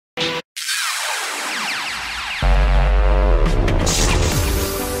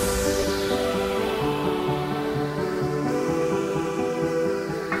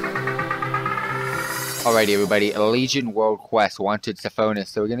Alrighty, everybody. Legion World Quest wanted Syphonus,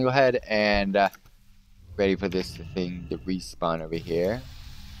 so we're gonna go ahead and ready for this thing to respawn over here.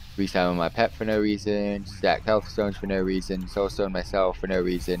 Resummon my pet for no reason. Stack health stones for no reason. Soulstone myself for no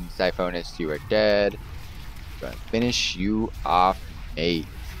reason. Syphonus, you are dead. Gonna finish you off, mate.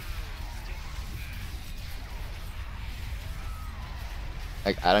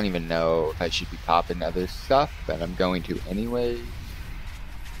 Like, I don't even know if I should be popping other stuff, but I'm going to anyway.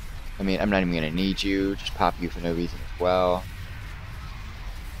 I mean, I'm not even gonna need you. Just pop you for no reason as well.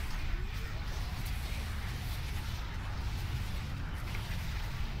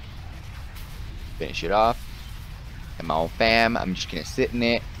 Finish it off. Come on, fam. I'm just gonna sit in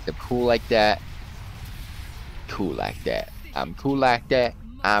it. I'm cool like that. Cool like that. I'm cool like that.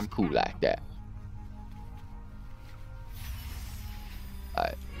 I'm cool like that.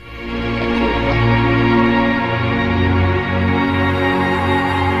 Alright.